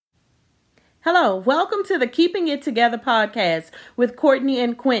Hello, welcome to the Keeping It Together podcast with Courtney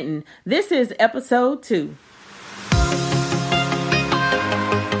and Quentin. This is episode 2.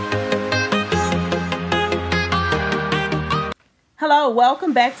 Hello,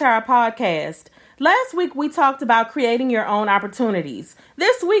 welcome back to our podcast. Last week we talked about creating your own opportunities.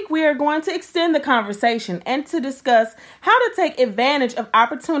 This week we are going to extend the conversation and to discuss how to take advantage of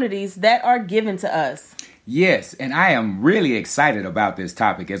opportunities that are given to us. Yes, and I am really excited about this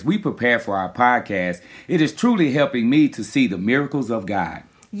topic. As we prepare for our podcast, it is truly helping me to see the miracles of God.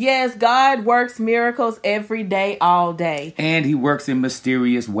 Yes, God works miracles every day, all day. And He works in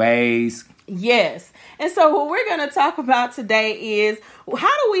mysterious ways. Yes. And so what we're going to talk about today is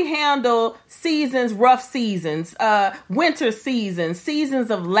how do we handle seasons, rough seasons, winter seasons,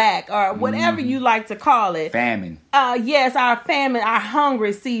 seasons of lack, or whatever you like to call it. Famine. Yes, our famine, our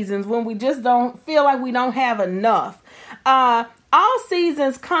hungry seasons when we just don't feel like we don't have enough. All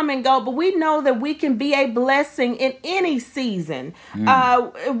seasons come and go, but we know that we can be a blessing in any season.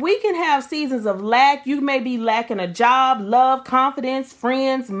 We can have seasons of lack. You may be lacking a job, love, confidence,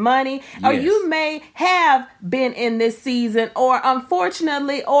 friends, money, or you may have been in this season, or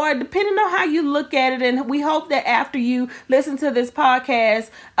unfortunately, or depending on how you look at it. And we hope that after you listen to this podcast,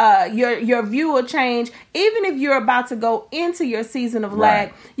 your view will change. Even if you're about to go into your season of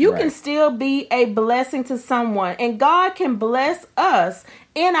lack, you can still be a blessing to someone, and God can bless us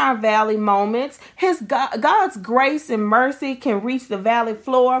in our valley moments. God's grace and mercy can reach the valley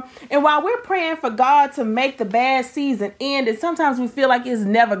floor. And while we're praying for God to make the bad season end, and sometimes we feel like it's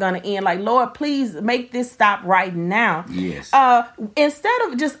never going to end, like, Lord, please make this stop right now. Yes. Instead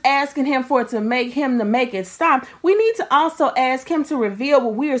of just asking Him to make it stop, we need to also ask Him to reveal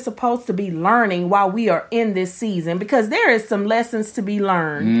what we are supposed to be learning while we are in this season, because there is some lessons to be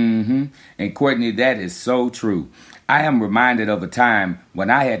learned. And Courtney, that is so true. I am reminded of a time when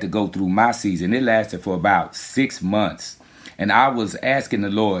I had to go through my season. It lasted for about 6 months. And I was asking the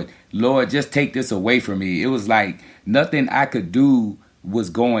Lord, just take this away from me. It was like nothing I could do was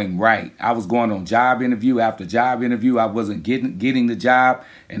going right. I was going on job interview after job interview. I wasn't getting the job.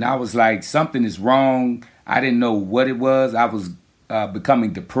 And I was like, something is wrong. I didn't know what it was. I was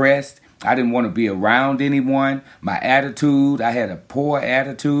becoming depressed. I didn't want to be around anyone. My attitude, I had a poor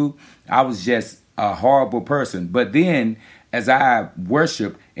attitude. I was just a horrible person. But then as I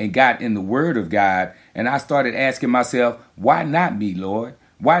worshiped and got in the Word of God, and I started asking myself, why not me, Lord?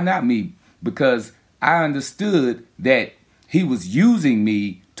 Why not me? Because I understood that He was using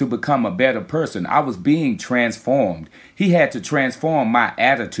me to become a better person. I was being transformed. He had to transform my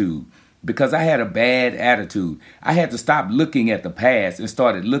attitude because I had a bad attitude. I had to stop looking at the past and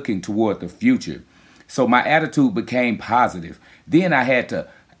started looking toward the future. So my attitude became positive. Then I had to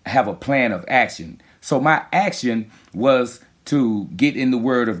have a plan of action. So my action was to get in the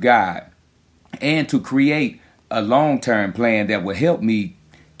Word of God and to create a long-term plan that would help me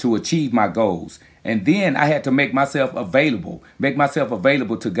to achieve my goals. And then I had to make myself available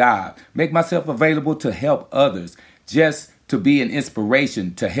to God, make myself available to help others, just to be an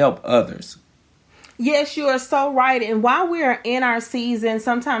inspiration to help others. Yes, you are so right. And while we are in our season,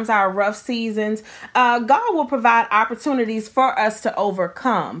 sometimes our rough seasons, God will provide opportunities for us to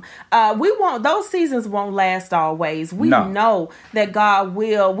overcome. Those seasons won't last always. We know that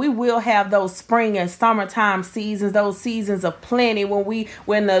we will have those spring and summertime seasons, those seasons of plenty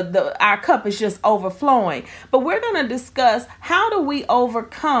when our cup is just overflowing. But we're going to discuss how do we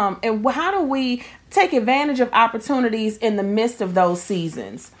overcome and how do we take advantage of opportunities in the midst of those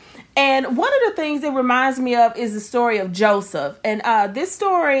seasons. And one of the things it reminds me of is the story of Joseph. And this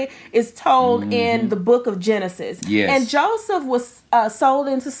story is told in the book of Genesis. Yes. And Joseph was sold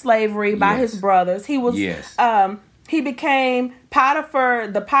into slavery by his brothers. He was he became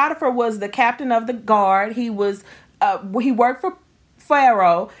Potiphar. Potiphar was the captain of the guard. He worked for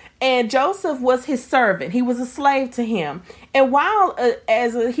Pharaoh, and Joseph was his servant. He was a slave to him. And while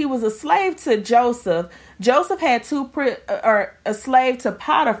he was a slave to Joseph had a slave to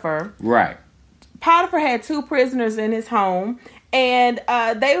Potiphar. Right. Potiphar had 2 prisoners in his home, and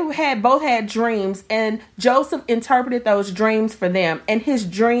they both had dreams, and Joseph interpreted those dreams for them. And his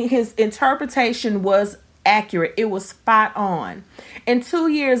interpretation was accurate. It was spot on. And 2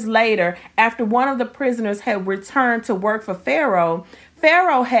 years later, after one of the prisoners had returned to work for Pharaoh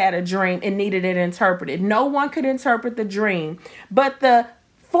had a dream and needed it interpreted. No one could interpret the dream, but the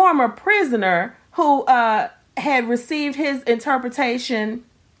former prisoner who had received his interpretation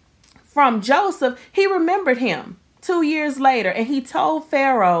from Joseph, he remembered him 2 years later, and he told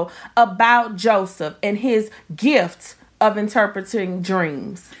Pharaoh about Joseph and his gift of interpreting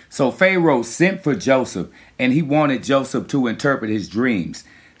dreams. So Pharaoh sent for Joseph, and he wanted Joseph to interpret his dreams.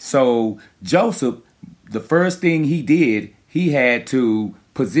 So Joseph, the first thing he did, he had to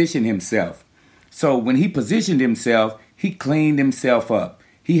position himself. So when he positioned himself, he cleaned himself up.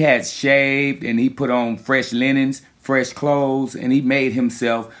 He had shaved and he put on fresh linens, fresh clothes, and he made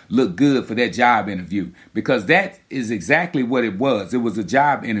himself look good for that job interview, because that is exactly what it was. It was a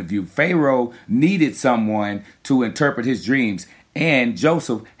job interview. Pharaoh needed someone to interpret his dreams, and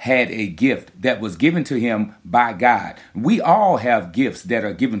Joseph had a gift that was given to him by God. We all have gifts that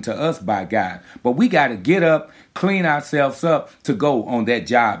are given to us by God, but we got to get up, clean ourselves up to go on that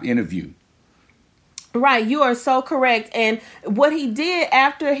job interview. Right, you are so correct. And what he did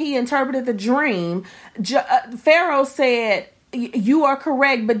after he interpreted the dream, Pharaoh said, you are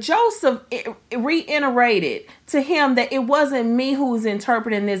correct. But Joseph reiterated to him that it wasn't me who's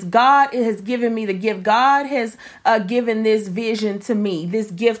interpreting this. God has given me the gift. God has given this vision to me,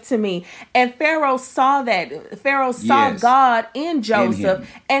 this gift to me. And Pharaoh saw that. Pharaoh saw God in Joseph,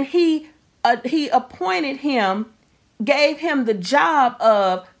 and he appointed him, gave him the job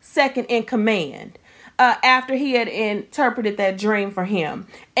of second in command. After he had interpreted that dream for him.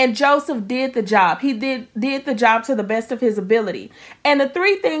 And Joseph did the job. He did the job to the best of his ability. And the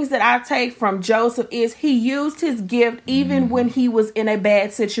three things that I take from Joseph is he used his gift even when he was in a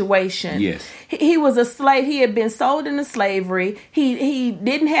bad situation. Yes. He was a slave. He had been sold into slavery. He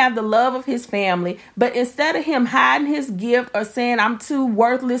didn't have the love of his family. But instead of him hiding his gift or saying, I'm too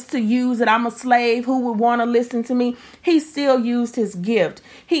worthless to use it, I'm a slave, who would want to listen to me? He still used his gift.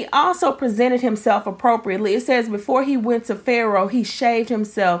 He also presented himself appropriately. It says before he went to Pharaoh, he shaved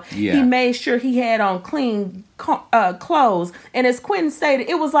himself. Yeah. He made sure he had on clean clothes. And as Quentin stated,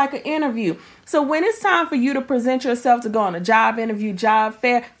 it was like an interview. So when it's time for you to present yourself to go on a job interview, job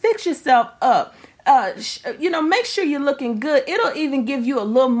fair, fix yourself up. Make sure you're looking good. It'll even give you a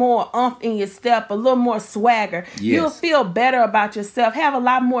little more oomph in your step, a little more swagger. Yes. You'll feel better about yourself, have a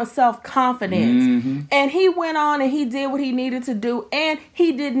lot more self-confidence. Mm-hmm. And he went on and he did what he needed to do. And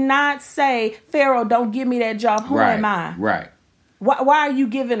he did not say, Pharaoh, don't give me that job. Who am I? Right. Why are you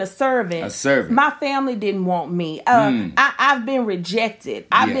giving a servant? A servant. My family didn't want me. I've been rejected.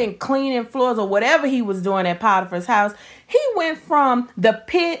 I've been cleaning floors or whatever he was doing at Potiphar's house. He went from the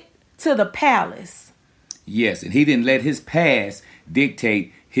pit to the palace. Yes, and he didn't let his past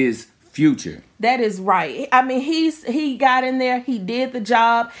dictate his future. That is right. I mean, he got in there, he did the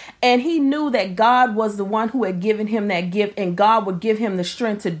job, and he knew that God was the one who had given him that gift, and God would give him the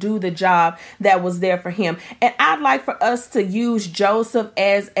strength to do the job that was there for him. And I'd like for us to use Joseph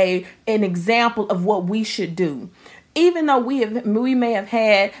as an example of what we should do. Even though we may have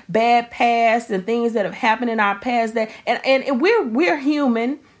had bad past and things that have happened in our past, that and we're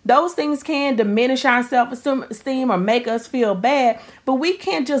human. Those things can diminish our self-esteem or make us feel bad, but we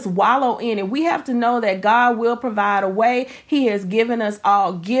can't just wallow in it. We have to know that God will provide a way. He has given us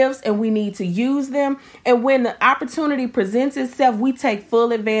all gifts and we need to use them. And when the opportunity presents itself, we take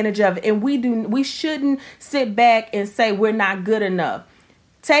full advantage of it. And we shouldn't sit back and say we're not good enough.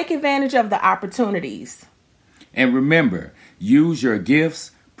 Take advantage of the opportunities. And remember, use your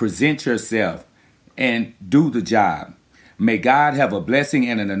gifts, present yourself, and do the job. May God have a blessing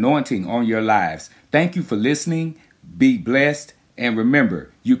and an anointing on your lives. Thank you for listening. Be blessed. And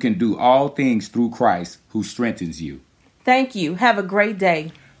remember, you can do all things through Christ who strengthens you. Thank you. Have a great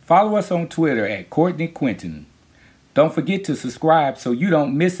day. Follow us on Twitter at Courtney Quinton. Don't forget to subscribe so you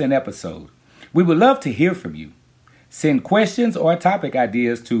don't miss an episode. We would love to hear from you. Send questions or topic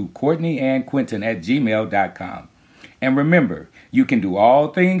ideas to CourtneyandQuinton@gmail.com. And remember, you can do all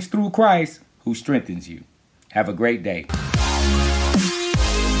things through Christ who strengthens you. Have a great day.